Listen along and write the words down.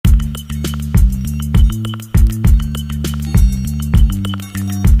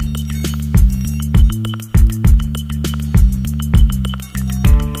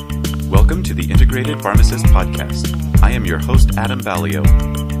Pharmacist Podcast. I am your host, Adam Ballio.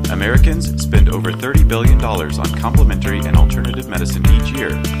 Americans spend over $30 billion on complementary and alternative medicine each year.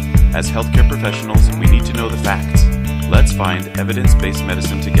 As healthcare professionals, we need to know the facts. Let's find evidence-based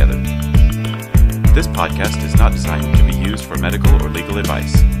medicine together. This podcast is not designed to be used for medical or legal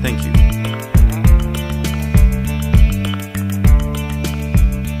advice. Thank you.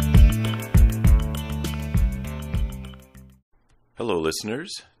 Hello,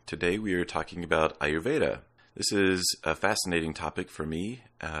 listeners. Today we are talking about Ayurveda. This is a fascinating topic for me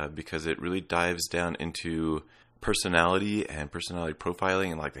because it really dives down into personality and personality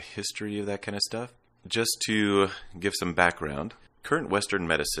profiling and like the history of that kind of stuff. Just to give some background, current Western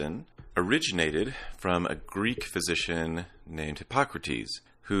medicine originated from a Greek physician named Hippocrates,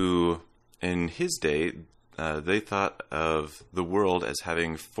 who in his day, they thought of the world as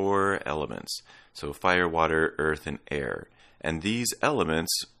having four elements. So fire, water, earth, and air. And these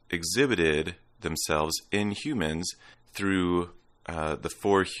elements exhibited themselves in humans through the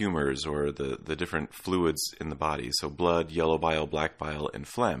four humors, or the different fluids in the body. So blood, yellow bile, black bile, and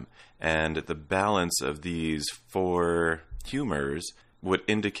phlegm. And the balance of these four humors would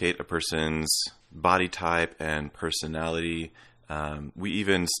indicate a person's body type and personality. We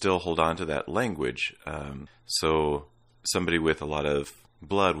even still hold on to that language. So somebody with a lot of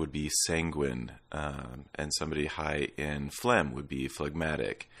blood would be sanguine, and somebody high in phlegm would be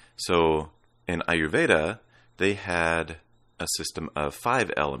phlegmatic. So in Ayurveda, they had a system of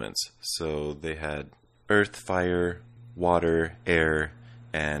 5 elements. So they had earth, fire, water, air,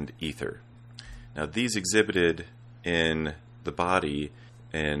 and ether. Now these exhibited in the body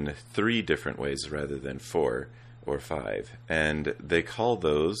in 3 different ways rather than 4 or 5. And they call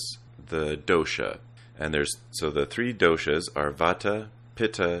those the dosha. And so the 3 doshas are Vata,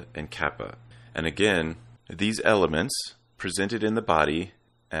 Pitta, and Kapha. And again, these elements presented in the body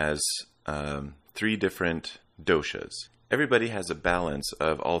as 3 different doshas. Everybody has a balance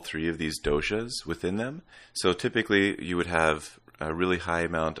of all 3 of these doshas within them. So typically you would have a really high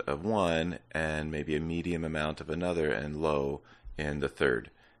amount of one and maybe a medium amount of another and low in the third.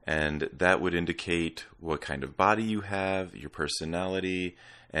 And that would indicate what kind of body you have, your personality,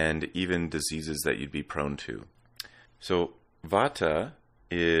 and even diseases that you'd be prone to. So Vata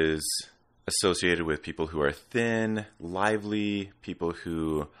is associated with people who are thin, lively, people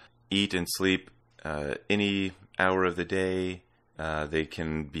who eat and sleep any hour of the day. They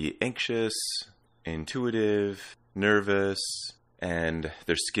can be anxious, intuitive, nervous, and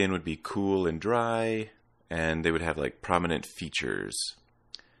their skin would be cool and dry, and they would have like prominent features.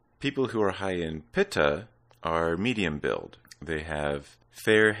 People who are high in Pitta are medium build. They have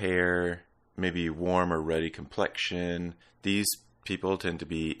fair hair, maybe warm or ruddy complexion. These people tend to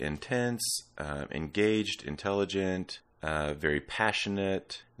be intense, engaged, intelligent, very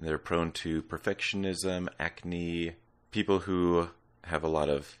passionate. They're prone to perfectionism, acne. People who have a lot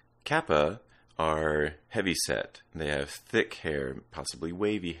of Kapha are heavyset. They have thick hair, possibly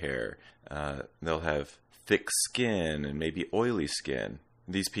wavy hair. They'll have thick skin and maybe oily skin.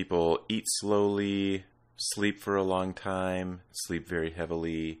 These people eat slowly, sleep for a long time, sleep very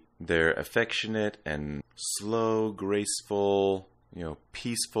heavily. They're affectionate and slow, graceful,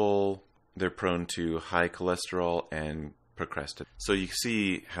 peaceful. They're prone to high cholesterol and procrastination. So you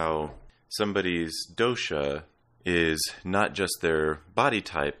see how somebody's dosha is not just their body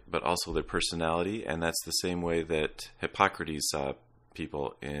type, but also their personality. And that's the same way that Hippocrates saw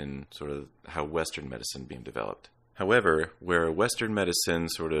people in sort of how Western medicine being developed. However, where Western medicine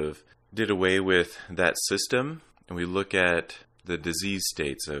sort of did away with that system, and we look at the disease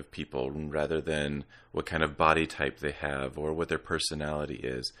states of people rather than what kind of body type they have or what their personality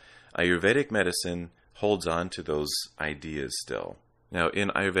is, Ayurvedic medicine holds on to those ideas still. Now, in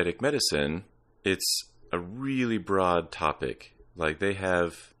Ayurvedic medicine, it's a really broad topic. Like they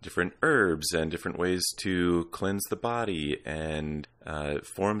have different herbs and different ways to cleanse the body and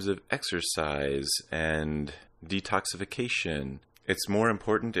forms of exercise and detoxification. It's more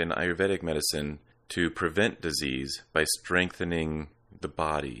important in Ayurvedic medicine to prevent disease by strengthening the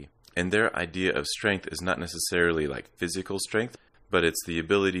body. And their idea of strength is not necessarily like physical strength, but it's the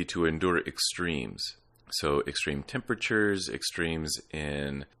ability to endure extremes. So extreme temperatures, extremes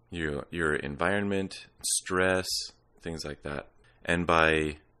in your environment, stress, things like that. And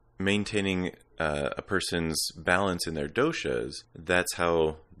by maintaining a person's balance in their doshas, that's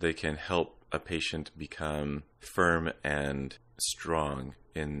how they can help a patient become firm and strong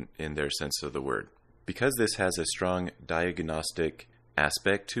in their sense of the word. Because this has a strong diagnostic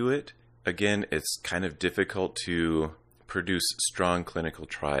aspect to it, again, it's kind of difficult to produce strong clinical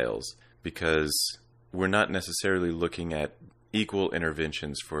trials because we're not necessarily looking at equal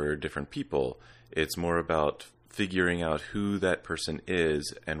interventions for different people. It's more about figuring out who that person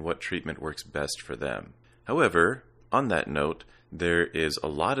is and what treatment works best for them. However, on that note, there is a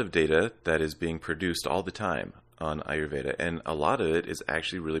lot of data that is being produced all the time on Ayurveda, and a lot of it is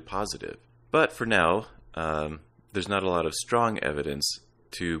actually really positive. But for now, there's not a lot of strong evidence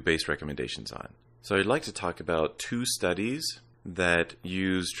to base recommendations on. So I'd like to talk about 2 studies that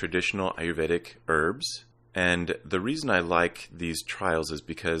use traditional Ayurvedic herbs. And the reason I like these trials is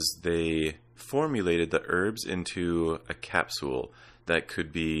because they formulated the herbs into a capsule that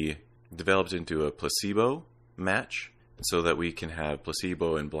could be developed into a placebo match so that we can have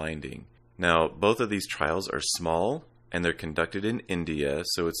placebo and blinding. Now, both of these trials are small and they're conducted in India,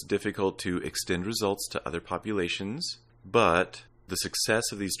 so it's difficult to extend results to other populations, but the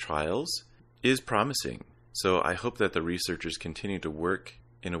success of these trials is promising. So I hope that the researchers continue to work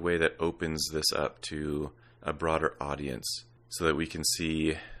in a way that opens this up to a broader audience so that we can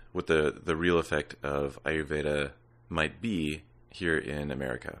see what the real effect of Ayurveda might be here in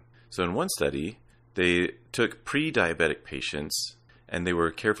America. So in one study, they took pre-diabetic patients and they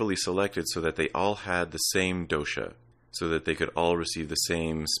were carefully selected so that they all had the same dosha, so that they could all receive the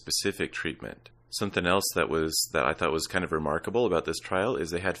same specific treatment. Something else that I thought was kind of remarkable about this trial is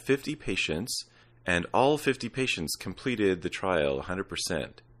they had 50 patients, and all 50 patients completed the trial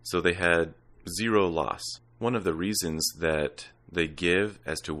 100%. So they had 0 loss. One of the reasons that they give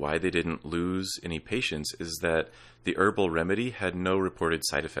as to why they didn't lose any patients is that the herbal remedy had no reported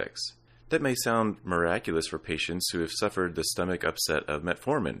side effects. That may sound miraculous for patients who have suffered the stomach upset of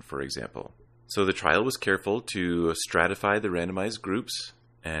metformin, for example. So the trial was careful to stratify the randomized groups,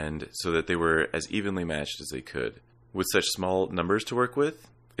 and so that they were as evenly matched as they could. With such small numbers to work with,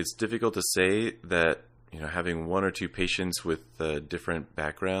 it's difficult to say that having 1 or 2 patients with different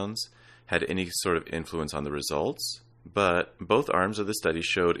backgrounds had any sort of influence on the results. But both arms of the study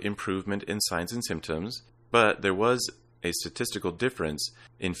showed improvement in signs and symptoms, but there was a statistical difference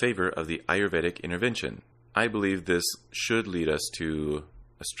in favor of the Ayurvedic intervention. I believe this should lead us to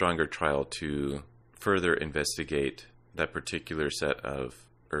a stronger trial to further investigate that particular set of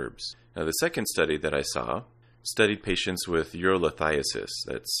herbs. Now, the second study that I saw studied patients with urolithiasis,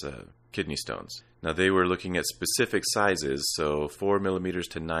 that's kidney stones. Now, they were looking at specific sizes, so 4 millimeters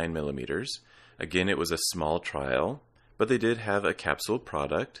to 9 millimeters. Again, it was a small trial, but they did have a capsule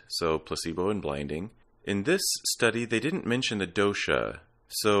product, so placebo and blinding. In this study, they didn't mention the dosha,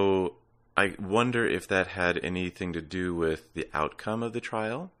 so I wonder if that had anything to do with the outcome of the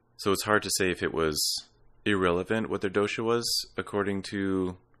trial. So it's hard to say if it was irrelevant what their dosha was according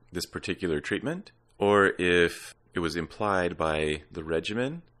to this particular treatment, or if it was implied by the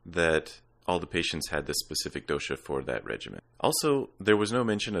regimen that all the patients had the specific dosha for that regimen. Also, there was no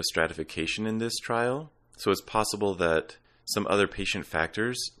mention of stratification in this trial, so it's possible that some other patient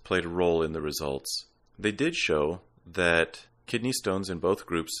factors played a role in the results. They did show that kidney stones in both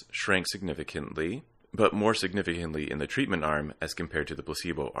groups shrank significantly, but more significantly in the treatment arm as compared to the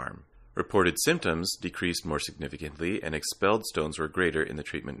placebo arm. Reported symptoms decreased more significantly, and expelled stones were greater in the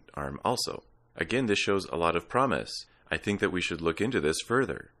treatment arm also. Again, this shows a lot of promise. I think that we should look into this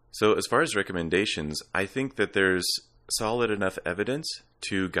further. So as far as recommendations, I think that there's solid enough evidence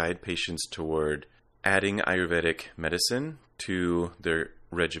to guide patients toward adding Ayurvedic medicine to their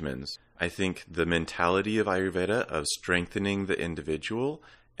regimens. I think the mentality of Ayurveda of strengthening the individual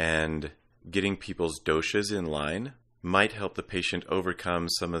and getting people's doshas in line might help the patient overcome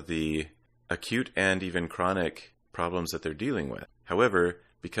some of the acute and even chronic problems that they're dealing with. However,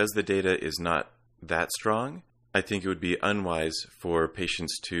 because the data is not that strong, I think it would be unwise for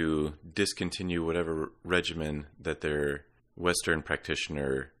patients to discontinue whatever regimen that their Western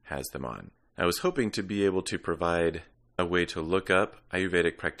practitioner has them on. I was hoping to be able to provide a way to look up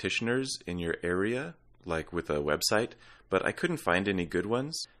Ayurvedic practitioners in your area, like with a website, but I couldn't find any good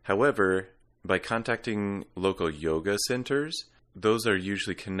ones. However, by contacting local yoga centers, those are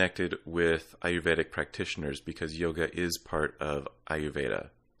usually connected with Ayurvedic practitioners because yoga is part of Ayurveda.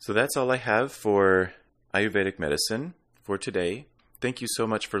 So that's all I have for Ayurvedic medicine for today. Thank you so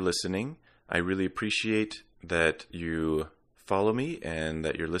much for listening. I really appreciate that you follow me and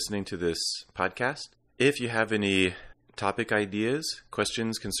that you're listening to this podcast. If you have any topic ideas,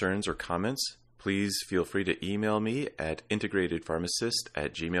 questions, concerns, or comments, please feel free to email me at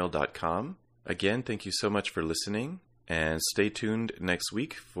integratedpharmacist@gmail.com. Again, thank you so much for listening, and stay tuned next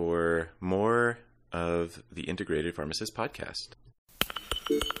week for more of the Integrated Pharmacist podcast.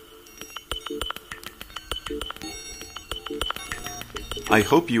 I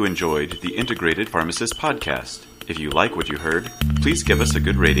hope you enjoyed the Integrated Pharmacist podcast. If you like what you heard, please give us a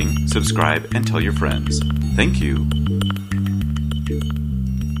good rating, subscribe, and tell your friends. Thank you.